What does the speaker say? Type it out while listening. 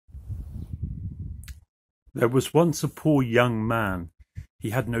There was once a poor young man.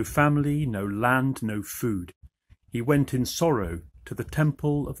 He had no family, no land, no food. He went in sorrow to the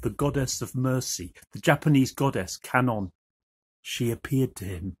temple of the goddess of mercy, the Japanese goddess Kannon. She appeared to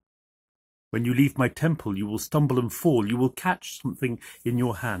him. "When you leave my temple, you will stumble and fall. You will catch something in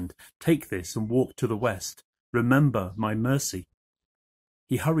your hand. Take this and walk to the west. Remember my mercy."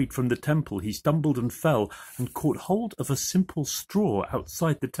 He hurried from the temple. He stumbled and fell and caught hold of a simple straw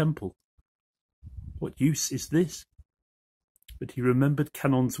outside the temple. What use is this? But he remembered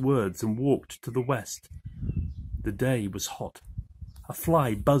Kanon's words and walked to the west. The day was hot. A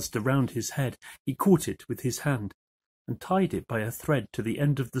fly buzzed around his head. He caught it with his hand and tied it by a thread to the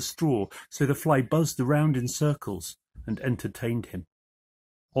end of the straw, so the fly buzzed around in circles and entertained him.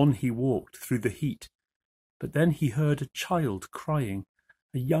 On he walked through the heat, but then he heard a child crying,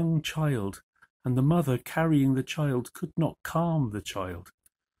 a young child, and the mother carrying the child could not calm the child.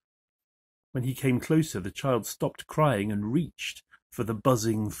 When he came closer, the child stopped crying and reached for the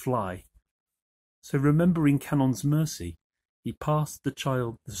buzzing fly. So remembering Kanon's mercy, he passed the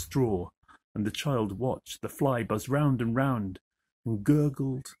child the straw, and the child watched the fly buzz round and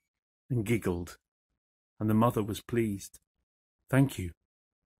gurgled and giggled, and the mother was pleased. "Thank you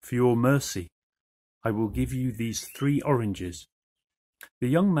for your mercy. I will give you these 3 oranges." The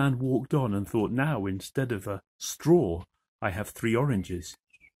young man walked on and thought, now instead of a straw, I have 3 oranges.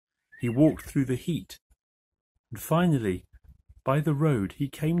 He walked through the heat, and finally, by the road, he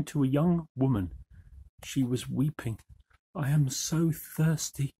came to a young woman. She was weeping. "I am so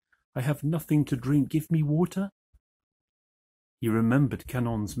thirsty. I have nothing to drink. Give me water." He remembered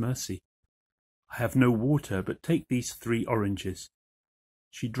Kanon's mercy. "I have no water, but take these 3 oranges."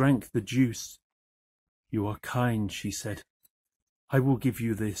 She drank the juice. "You are kind," she said. "I will give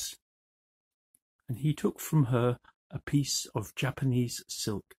you this." And he took from her a piece of Japanese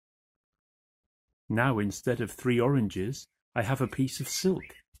silk. Now instead of 3 oranges, I have a piece of silk.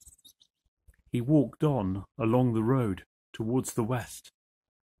 He walked on along the road towards the west.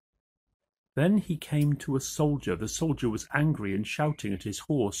 Then he came to a soldier. The soldier was angry and shouting at his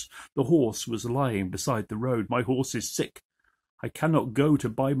horse. The horse was lying beside the road. "My horse is sick. I cannot go to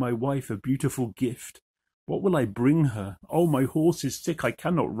buy my wife a beautiful gift. What will I bring her? Oh, my horse is sick. I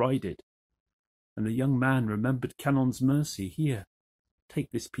cannot ride it." And the young man remembered Kanon's mercy. "Here,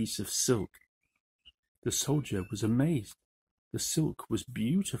 take this piece of silk." The soldier was amazed. The silk was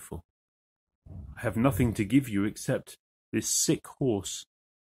beautiful. "I have nothing to give you except this sick horse."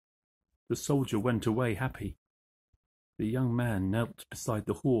 The soldier went away happy. The young man knelt beside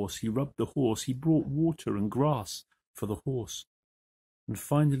the horse. He rubbed the horse. He brought water and grass for the horse. And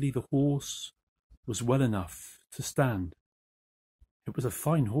finally the horse was well enough to stand. It was a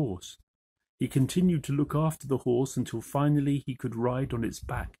fine horse. He continued to look after the horse until finally he could ride on its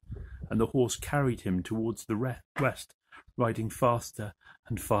back, and the horse carried him towards the west, riding faster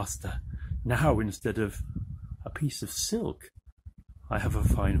and faster. Now, instead of a piece of silk, I have a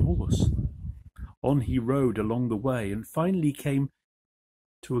fine horse. On he rode along the way and finally came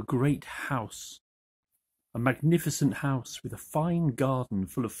to a great house, a magnificent house with a fine garden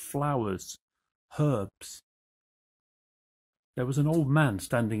full of flowers, herbs. There was an old man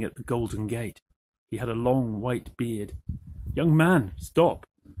standing at the golden gate. He had a long white beard. "Young man, stop!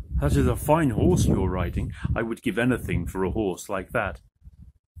 That is a fine horse you are riding. I would give anything for a horse like that."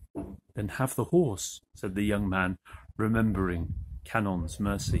 "Then have the horse," said the young man, remembering Kanon's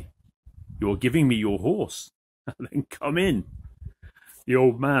mercy. "You are giving me your horse? Then come in." The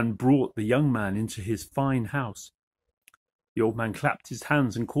old man brought the young man into his fine house. The old man clapped his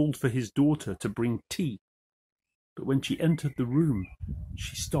hands and called for his daughter to bring tea. But when she entered the room,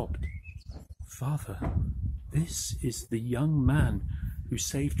 she stopped. "Father, this is the young man who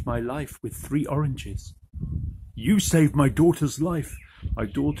saved my life with 3 oranges." "You saved my daughter's life. My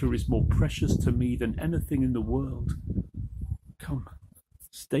daughter is more precious to me than anything in the world. Come,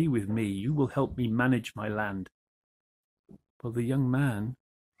 stay with me. You will help me manage my land." Well, the young man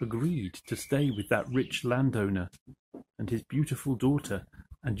agreed to stay with that rich landowner and his beautiful daughter,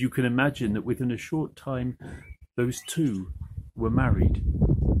 and you can imagine that within a short time those 2 were married.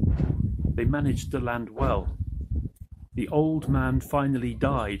 They managed the land well. The old man finally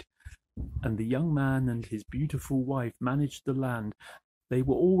died, and the young man and his beautiful wife managed the land. They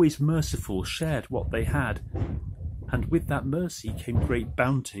were always merciful, shared what they had, and with that mercy came great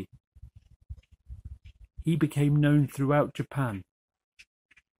bounty. He became known throughout Japan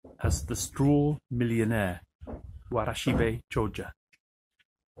as the Straw Millionaire, Warashibe Choja.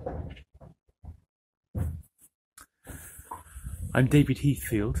 I'm David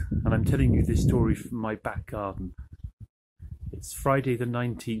Heathfield, and I'm telling you this story from my back garden. It's Friday the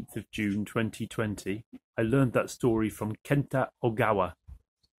 19th of June 2020. I learned that story from Kenta Ogawa,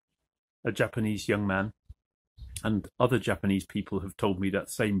 a Japanese young man, and other Japanese people have told me that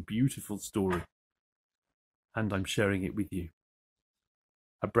same beautiful story, and I'm sharing it with you.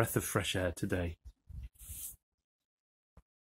 A breath of fresh air today.